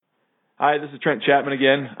Hi, this is Trent Chapman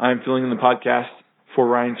again. I'm filling in the podcast for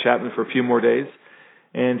Ryan Chapman for a few more days.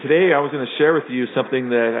 And today I was going to share with you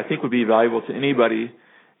something that I think would be valuable to anybody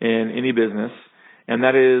in any business, and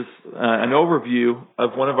that is an overview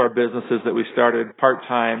of one of our businesses that we started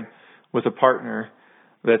part-time with a partner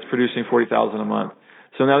that's producing $40,000 a month.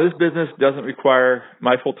 So now this business doesn't require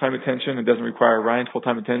my full-time attention. It doesn't require Ryan's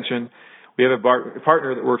full-time attention. We have a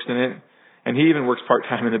partner that works in it, and he even works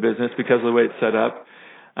part-time in the business because of the way it's set up.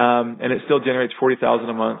 And it still generates $40,000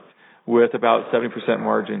 a month with about 70%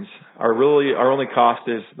 margins. Our only cost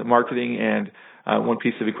is the marketing and one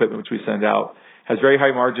piece of equipment which we send out. Has very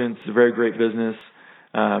high margins. It's a very great business.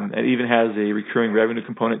 It even has a recurring revenue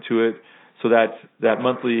component to it, so that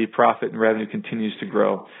monthly profit and revenue continues to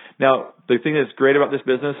grow. Now, the thing that's great about this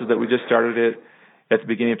business is that we just started it at the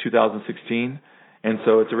beginning of 2016, and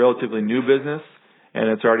so it's a relatively new business, and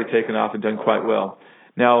it's already taken off and done quite well.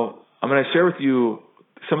 Now, I'm going to share with you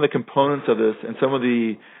some of the components of this and some of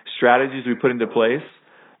the strategies we put into place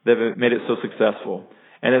that have made it so successful.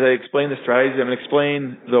 And as I explain the strategies, I'm going to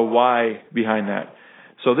explain the why behind that.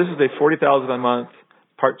 So this is a $40,000 a month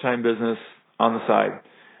part-time business on the side.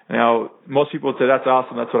 Now, most people would say, that's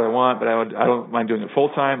awesome, that's what I want, but I don't mind doing it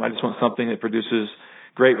full-time. I just want something that produces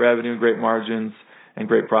great revenue, great margins, and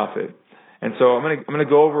great profit. And so I'm going to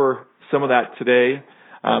go over some of that today.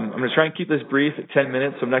 I'm going to try and keep this brief at 10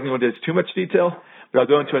 minutes, so I'm not going to go into too much detail, but I'll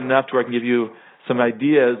go into enough to where I can give you some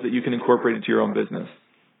ideas that you can incorporate into your own business.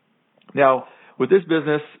 Now, with this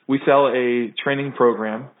business, we sell a training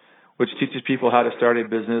program which teaches people how to start a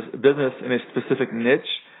business in a specific niche,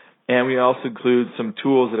 and we also include some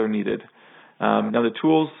tools that are needed. Now, the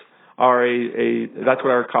tools are that's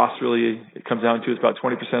what our cost really comes down to. It's about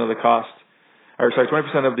 20% of the cost,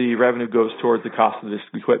 20% of the revenue goes towards the cost of this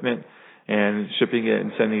equipment and shipping it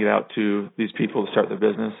and sending it out to these people to start their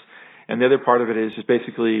business. And the other part of it is just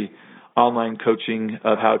basically online coaching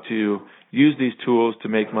of how to use these tools to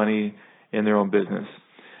make money in their own business.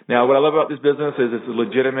 Now, what I love about this business is it's a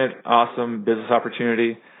legitimate, awesome business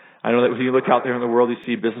opportunity. I know that when you look out there in the world, you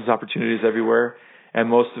see business opportunities everywhere, and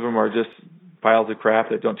most of them are just piles of crap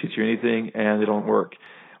that don't teach you anything and they don't work.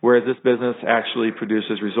 Whereas this business actually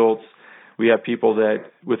produces results. We have people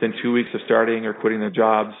that within 2 weeks of starting are quitting their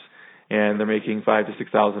jobs, and they're making $5,000 to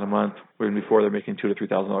 $6,000 a month, when before they're making $2,000 to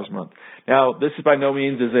 $3,000 a month. Now, this is by no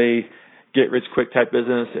means is a get-rich-quick type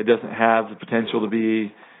business. It doesn't have the potential to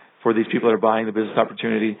be, for these people that are buying the business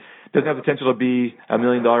opportunity, it doesn't have the potential to be $1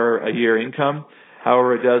 million a year income.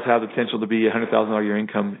 However, it does have the potential to be $100,000 a year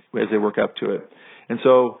income as they work up to it. And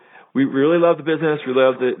so we really love the business. We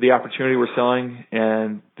love the opportunity we're selling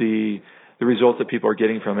and the results that people are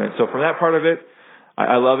getting from it. So from that part of it,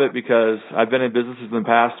 I love it because I've been in businesses in the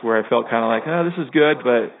past where I felt kind of like, this is good,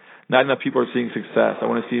 but not enough people are seeing success. I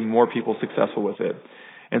want to see more people successful with it.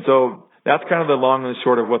 And so that's kind of the long and the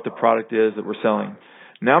short of what the product is that we're selling.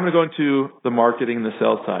 Now I'm going to go into the marketing and the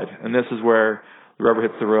sales side. And this is where the rubber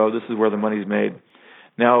hits the road. This is where the money's made.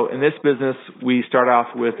 Now, in this business, we start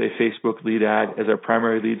off with a Facebook lead ad as our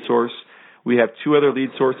primary lead source. We have two other lead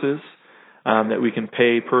sources that we can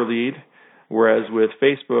pay per lead. Whereas with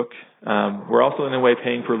Facebook, we're also in a way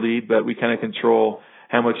paying per lead, but we kind of control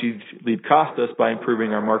how much each lead costs us by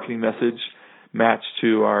improving our marketing message matched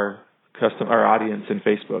to our audience in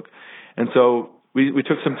Facebook. And so we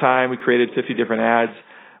took some time. We created 50 different ads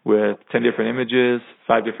with 10 different images,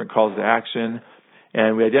 5 different calls to action,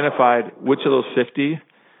 and we identified which of those 50,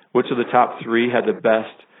 which of the top 3 had the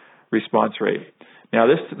best response rate. Now,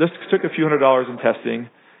 this took a few $100s in testing.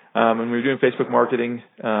 When we were doing Facebook marketing,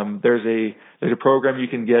 there's a program you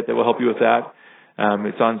can get that will help you with that.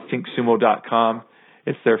 It's on thinksumo.com.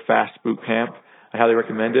 It's their fast boot camp. I highly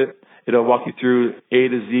recommend it. It'll walk you through A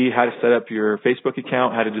to Z, how to set up your Facebook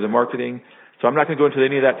account, how to do the marketing. So I'm not going to go into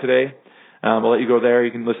any of that today. I'll let you go there.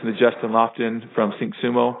 You can listen to Justin Lofton from Think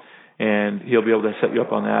Sumo, and he'll be able to set you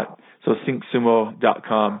up on that. So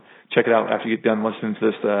thinksumo.com. Check it out after you get done listening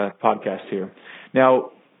to this podcast here. Now,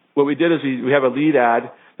 what we did is we have a lead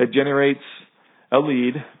ad that generates a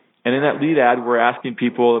lead, and in that lead ad, we're asking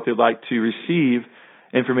people if they'd like to receive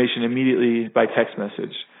information immediately by text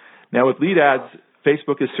message. Now, with lead ads,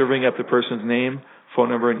 Facebook is serving up the person's name, phone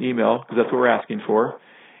number, and email, because that's what we're asking for,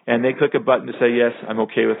 and they click a button to say, yes, I'm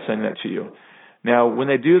okay with sending that to you. Now, when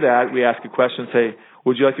they do that, we ask a question, say,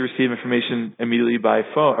 would you like to receive information immediately by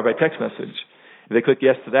phone or by text message? If they click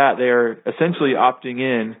yes to that, they are essentially opting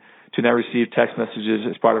in to now receive text messages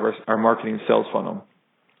as part of our marketing sales funnel.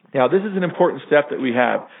 Now, this is an important step that we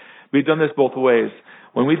have. We've done this both ways.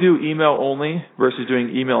 When we do email only versus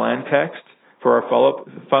doing email and text for our follow-up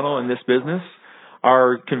funnel in this business,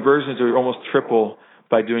 our conversions are almost triple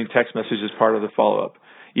by doing text messages as part of the follow-up.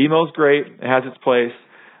 Email is great. It has its place,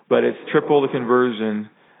 but it's triple the conversion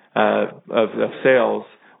of sales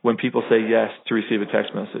when people say yes to receive a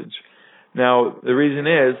text message. Now, the reason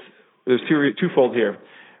is there's twofold here.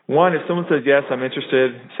 One, if someone says, yes, I'm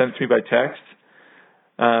interested, send it to me by text,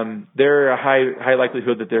 they're a high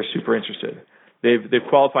likelihood that they're super interested. They've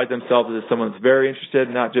qualified themselves as someone that's very interested,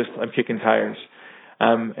 not just I'm kicking tires.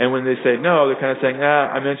 And when they say no, they're kind of saying,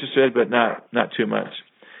 I'm interested, but not too much.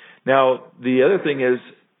 Now, the other thing is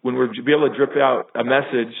when we're be able to drip out a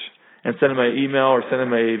message and send them an email or send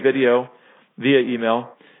them a video via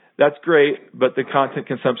email, that's great, but the content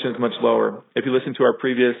consumption is much lower. If you listen to our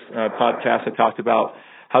previous podcast, I talked about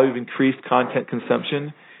how we've increased content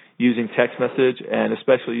consumption using text message and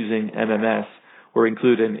especially using MMS, where we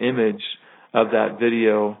include an image of that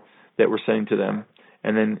video that we're sending to them.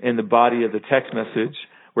 And then in the body of the text message,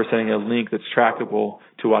 we're sending a link that's trackable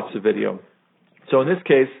to watch the video. So in this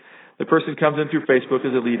case, the person comes in through Facebook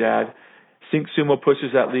as a lead ad. SyncSumo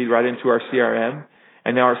pushes that lead right into our CRM.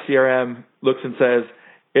 And now our CRM looks and says,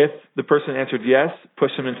 if the person answered yes,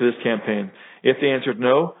 push them into this campaign. If they answered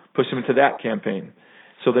no, push them into that campaign.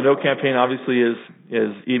 So the no campaign obviously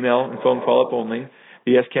is email and phone follow-up only.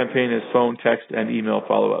 The yes campaign is phone, text, and email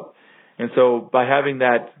follow-up. And so by having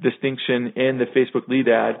that distinction in the Facebook lead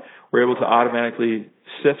ad, we're able to automatically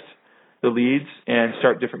sift the leads and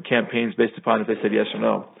start different campaigns based upon if they said yes or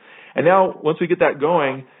no. And now once we get that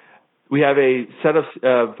going, we have a set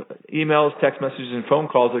of emails, text messages, and phone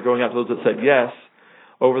calls that are going out to those that said yes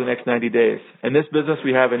over the next 90 days. In this business,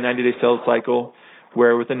 we have a 90-day sales cycle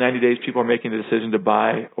where within 90 days, people are making the decision to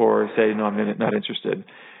buy or say, no, I'm not interested.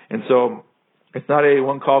 And so it's not a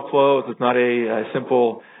one-call flow. It's not a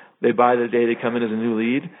simple, they buy the day they come in as a new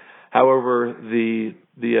lead. However, the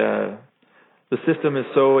system is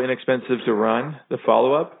so inexpensive to run, the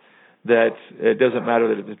follow-up, that it doesn't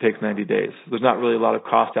matter that it takes 90 days. There's not really a lot of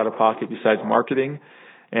cost out of pocket besides marketing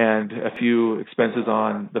and a few expenses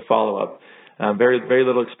on the follow-up. Very, very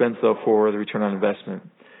little expense, though, for the return on investment.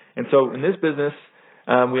 And so in this business,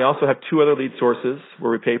 we also have two other lead sources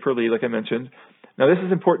where we pay per lead, like I mentioned. Now, this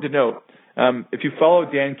is important to note. If you follow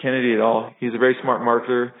Dan Kennedy at all, he's a very smart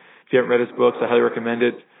marketer. If you haven't read his books, I highly recommend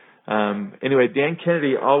it. Anyway, Dan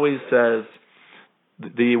Kennedy always says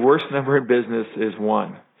the worst number in business is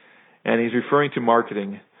 1. And he's referring to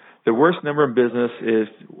marketing. The worst number in business is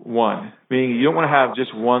 1, meaning you don't want to have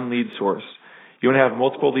just one lead source. You want to have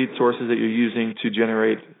multiple lead sources that you're using to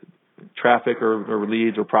generate traffic or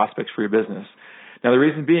leads or prospects for your business. Now, the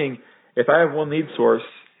reason being, if I have one lead source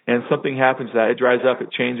and something happens to that, it dries up,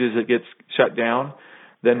 it changes, it gets shut down,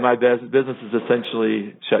 then my business is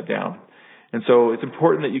essentially shut down. And so it's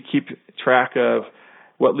important that you keep track of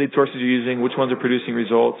what lead sources you're using, which ones are producing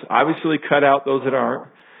results. Obviously, cut out those that aren't.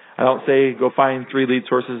 I don't say go find 3 lead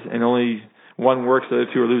sources and only one works, the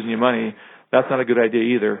other 2 are losing you money. That's not a good idea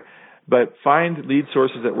either. But find lead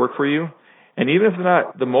sources that work for you. And even if they're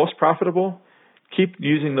not the most profitable, keep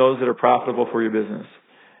using those that are profitable for your business.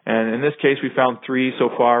 And in this case, we found 3 so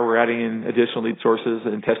far. We're adding in additional lead sources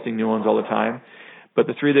and testing new ones all the time. But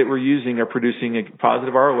the 3 that we're using are producing a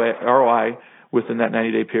positive ROI within that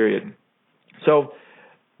 90-day period. So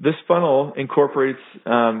this funnel incorporates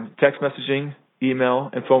text messaging, email,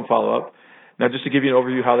 and phone follow-up. Now, just to give you an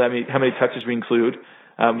overview how many touches we include,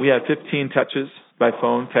 we have 15 touches by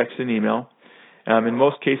phone, text, and email. In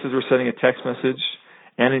most cases, we're sending a text message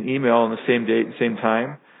and an email on the same date and same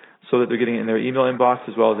time so that they're getting it in their email inbox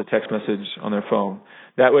as well as a text message on their phone.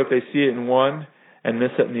 That way, if they see it in one and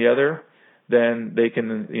miss it in the other, then they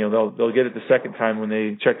can, they'll get it the second time when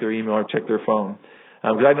they check their email or check their phone.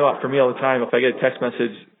 Because I know for me all the time, if I get a text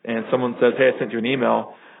message and someone says, hey, I sent you an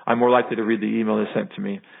email, I'm more likely to read the email they sent to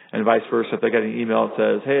me. And vice versa, if I get an email that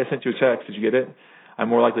says, hey, I sent you a text, did you get it? I'm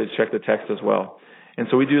more likely to check the text as well. And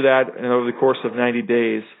so we do that, and over the course of 90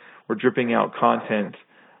 days, we're dripping out content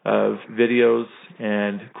of videos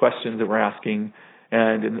and questions that we're asking.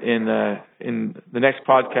 And in the next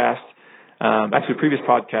podcast, actually previous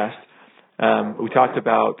podcast, we talked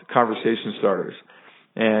about conversation starters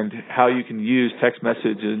and how you can use text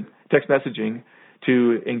messaging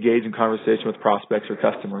to engage in conversation with prospects or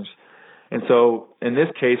customers. And so in this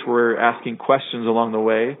case, we're asking questions along the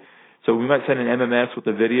way. So we might send an MMS with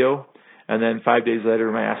a video, and then 5 days later,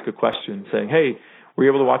 we might ask a question saying, hey, were you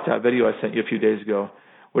able to watch that video I sent you a few days ago?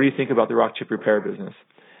 What do you think about the rock chip repair business?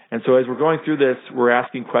 And so as we're going through this, we're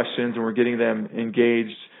asking questions and we're getting them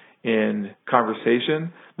engaged in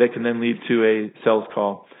conversation that can then lead to a sales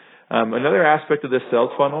call. Another aspect of this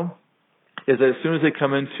sales funnel is that as soon as they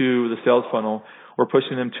come into the sales funnel, we're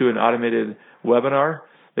pushing them to an automated webinar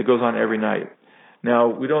that goes on every night. Now,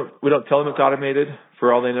 we don't tell them it's automated.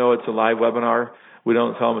 For all they know, it's a live webinar. We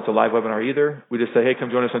don't tell them it's a live webinar either. We just say, hey,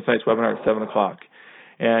 come join us on tonight's webinar at 7 o'clock.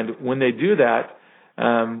 And when they do that,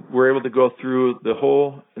 we're able to go through the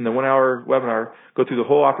whole, in the 1-hour webinar, go through the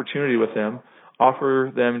whole opportunity with them,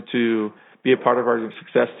 offer them to be a part of our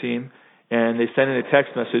success team, and they send in a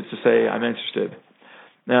text message to say, I'm interested.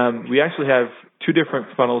 We actually have 2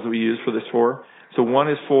 different funnels that we use for this for. So one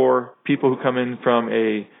is for people who come in from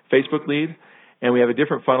a Facebook lead, and we have a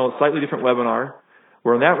different funnel, a slightly different webinar,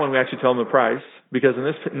 where on that one we actually tell them the price, because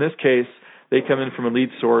in this case, they come in from a lead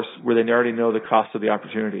source where they already know the cost of the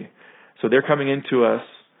opportunity. So they're coming into us,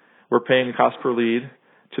 we're paying a cost per lead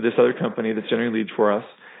to this other company that's generating leads for us,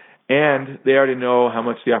 and they already know how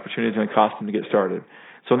much the opportunity is going to cost them to get started.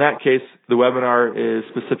 So in that case, the webinar is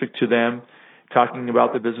specific to them, talking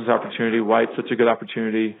about the business opportunity, why it's such a good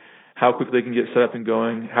opportunity, how quickly they can get set up and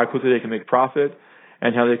going, how quickly they can make profit,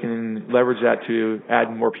 and how they can leverage that to add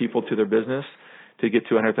more people to their business to get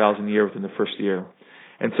to 100,000 a year within the first year.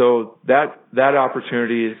 And so that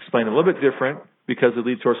opportunity is explained a little bit different because the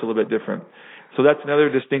lead source is a little bit different. So that's another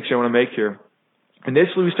distinction I want to make here.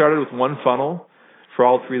 Initially, we started with one funnel for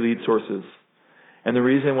all 3 lead sources. And the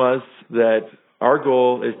reason was that our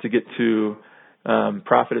goal is to get to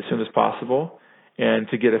profit as soon as possible and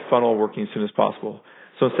to get a funnel working as soon as possible.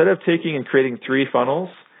 So instead of taking and creating 3 funnels,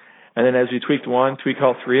 and then as we tweaked one, tweak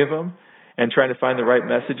all 3 of them, and trying to find the right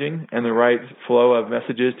messaging and the right flow of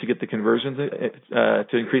messages to get the conversions,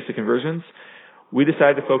 to increase the conversions, we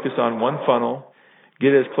decided to focus on one funnel,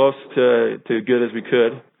 get as close to good as we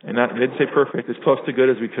could, and I didn't say perfect, as close to good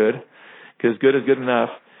as we could, because good is good enough.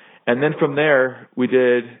 And then from there, we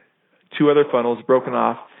did 2 other funnels broken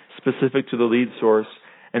off specific to the lead source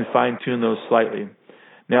and fine-tune those slightly.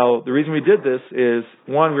 Now, the reason we did this is,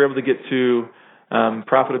 one, we were able to get to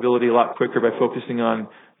profitability a lot quicker by focusing on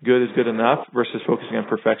good is good enough versus focusing on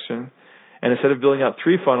perfection. And instead of building out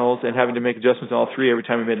 3 funnels and having to make adjustments on all 3 every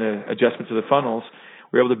time we made an adjustment to the funnels,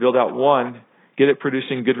 we were able to build out one, get it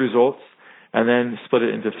producing good results, and then split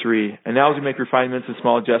it into 3. And now as we make refinements and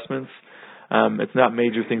small adjustments, it's not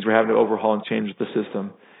major things we're having to overhaul and change with the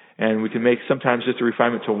system. And we can make sometimes just a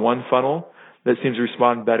refinement to one funnel that seems to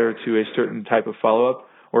respond better to a certain type of follow-up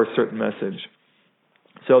or a certain message.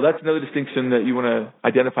 So that's another distinction that you want to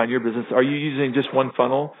identify in your business. Are you using just one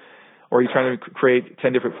funnel, or are you trying to create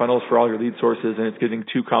 10 different funnels for all your lead sources and it's getting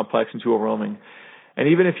too complex and too overwhelming? And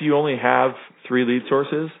even if you only have 3 lead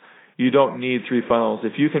sources, you don't need 3 funnels.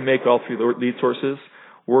 If you can make all 3 lead sources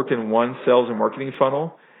work in one sales and marketing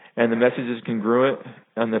funnel, and the message is congruent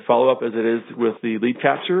and the follow-up as it is with the lead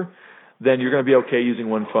capture, then you're going to be okay using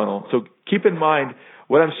one funnel. So keep in mind,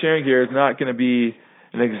 what I'm sharing here is not going to be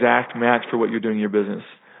an exact match for what you're doing in your business.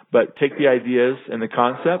 But take the ideas and the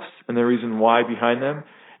concepts and the reason why behind them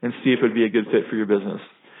and see if it would be a good fit for your business.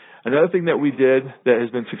 Another thing that we did that has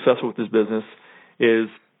been successful with this business is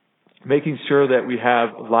making sure that we have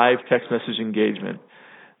live text message engagement.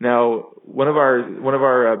 Now, one of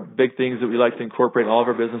our big things that we like to incorporate in all of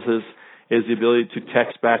our businesses is the ability to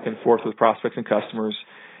text back and forth with prospects and customers,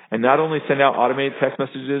 and not only send out automated text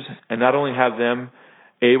messages and not only have them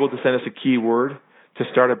able to send us a keyword to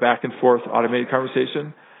start a back and forth automated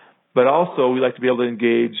conversation, but also we like to be able to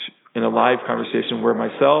engage in a live conversation where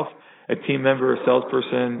myself, a team member, a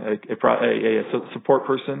salesperson, a support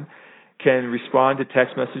person can respond to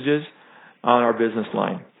text messages on our business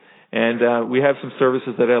line. And we have some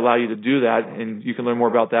services that allow you to do that, and you can learn more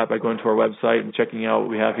about that by going to our website and checking out what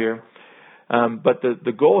we have here. But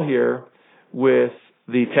the goal here with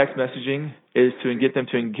the text messaging is to get them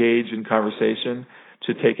to engage in conversation,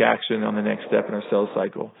 to take action on the next step in our sales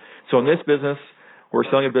cycle. So in this business, we're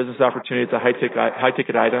selling a business opportunity. It's a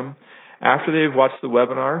high-ticket item. After they've watched the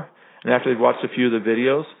webinar and after they've watched a few of the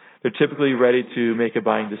videos, they're typically ready to make a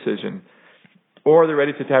buying decision. Or they're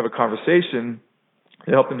ready to have a conversation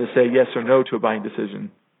to help them to say yes or no to a buying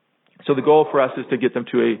decision. So the goal for us is to get them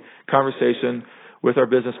to a conversation with our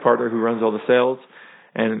business partner who runs all the sales.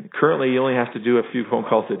 And currently, he only has to do a few phone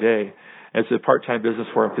calls a day. It's a part-time business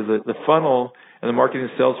for him because the funnel and the marketing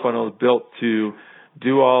and sales funnel is built to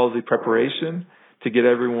do all the preparation, to get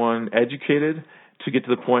everyone educated, to get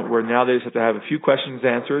to the point where now they just have to have a few questions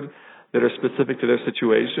answered that are specific to their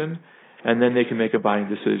situation, and then they can make a buying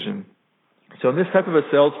decision. So in this type of a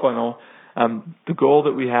sales funnel, the goal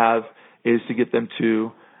that we have is to get them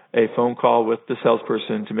to a phone call with the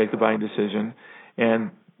salesperson to make the buying decision.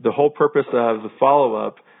 And the whole purpose of the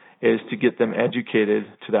follow-up is to get them educated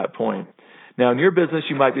to that point. Now, in your business,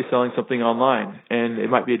 you might be selling something online, and it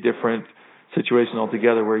might be a different situation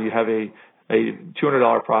altogether where you have a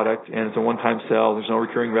 $200 product, and it's a one-time sale. There's no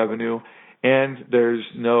recurring revenue, and there's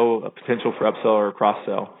no potential for upsell or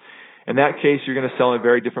cross-sell. In that case, you're going to sell in a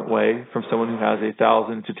very different way from someone who has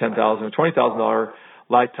 $1,000 to $10,000 or $20,000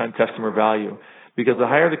 lifetime customer value. Because the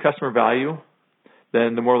higher the customer value,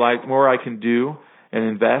 then the more I can do and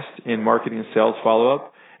invest in marketing and sales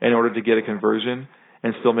follow-up in order to get a conversion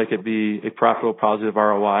and still make it be a profitable, positive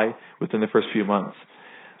ROI within the first few months.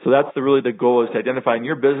 So that's really the goal, is to identify in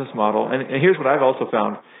your business model. And here's what I've also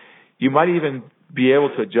found. You might even be able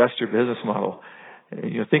to adjust your business model.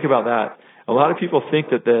 Think about that. A lot of people think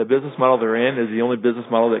that the business model they're in is the only business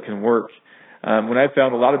model that can work. When I've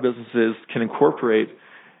found a lot of businesses can incorporate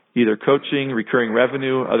either coaching, recurring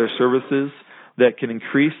revenue, other services that can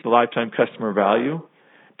increase the lifetime customer value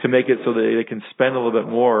to make it so that they can spend a little bit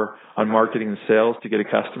more on marketing and sales to get a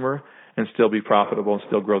customer and still be profitable and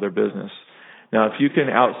still grow their business. Now, if you can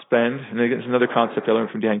outspend, and it's another concept I learned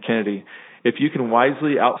from Dan Kennedy, if you can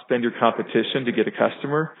wisely outspend your competition to get a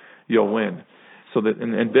customer, you'll win. So that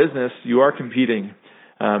in business, you are competing.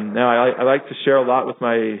 Now, I like to share a lot with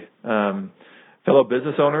my fellow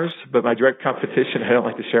business owners, but my direct competition I don't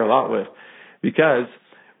like to share a lot with, because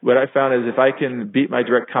what I found is if I can beat my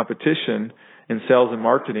direct competition in sales and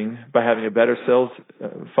marketing by having a better sales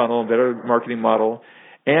funnel, a better marketing model,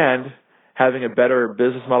 and having a better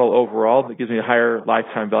business model overall that gives me a higher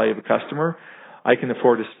lifetime value of a customer, I can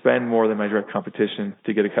afford to spend more than my direct competition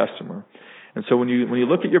to get a customer. And so when you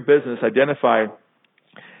look at your business, identify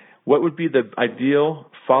what would be the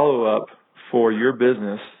ideal follow-up for your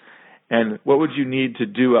business, and what would you need to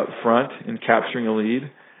do up front in capturing a lead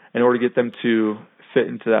in order to get them to fit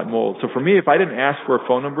into that mold. So for me, if I didn't ask for a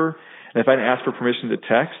phone number, and if I didn't ask for permission to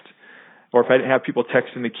text, or if I didn't have people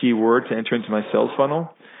texting the keyword to enter into my sales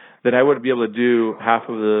funnel, then I wouldn't be able to do half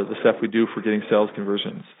of the stuff we do for getting sales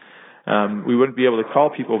conversions. We wouldn't be able to call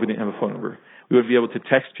people if we didn't have a phone number. We wouldn't be able to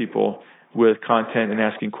text people with content and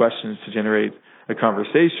asking questions to generate a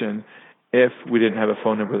conversation if we didn't have a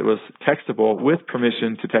phone number that was textable with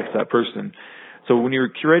permission to text that person. So when you're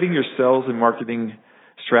curating your sales and marketing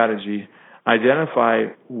strategy, identify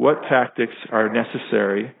what tactics are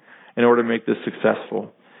necessary in order to make this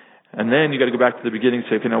successful. And then you got to go back to the beginning and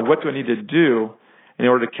say, okay, now what do I need to do in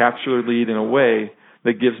order to capture a lead in a way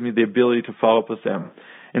that gives me the ability to follow up with them?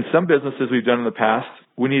 In some businesses we've done in the past,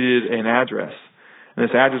 we needed an address. And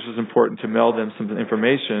this address was important to mail them some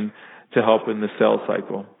information to help in the sales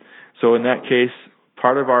cycle. So in that case,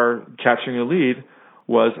 part of our capturing a lead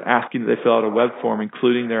was asking that they fill out a web form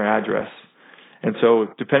including their address. And so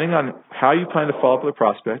depending on how you plan to follow up with a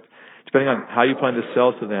prospect, depending on how you plan to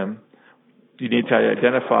sell to them, you need to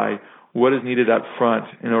identify what is needed up front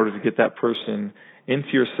in order to get that person into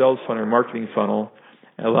your sales funnel or marketing funnel,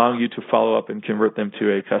 allowing you to follow up and convert them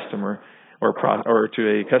to a customer or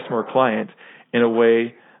to a customer or client in a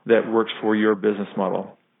way that works for your business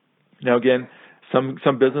model. Now, again,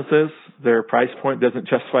 some businesses, their price point doesn't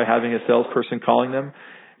justify having a salesperson calling them,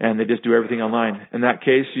 and they just do everything online. In that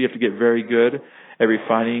case, you have to get very good at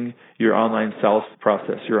refining your online sales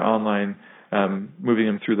process, your online moving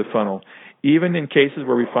them through the funnel. Even in cases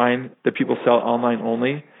where we find that people sell online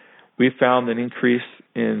only, we've found an increase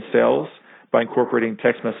in sales by incorporating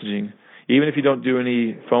text messaging. Even if you don't do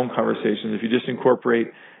any phone conversations, if you just incorporate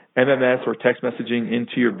MMS or text messaging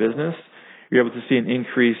into your business, you're able to see an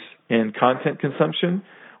increase in content consumption,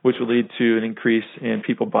 which will lead to an increase in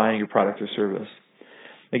people buying your product or service.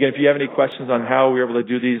 Again, if you have any questions on how we're able to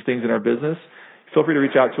do these things in our business, feel free to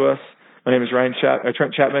reach out to us. My name is Trent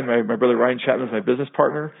Chapman. My brother Ryan Chapman is my business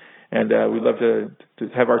partner, and we'd love to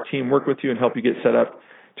have our team work with you and help you get set up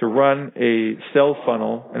to run a sales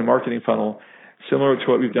funnel and a marketing funnel similar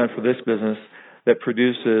to what we've done for this business that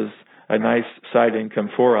produces a nice side income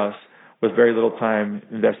for us with very little time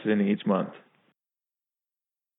invested in each month.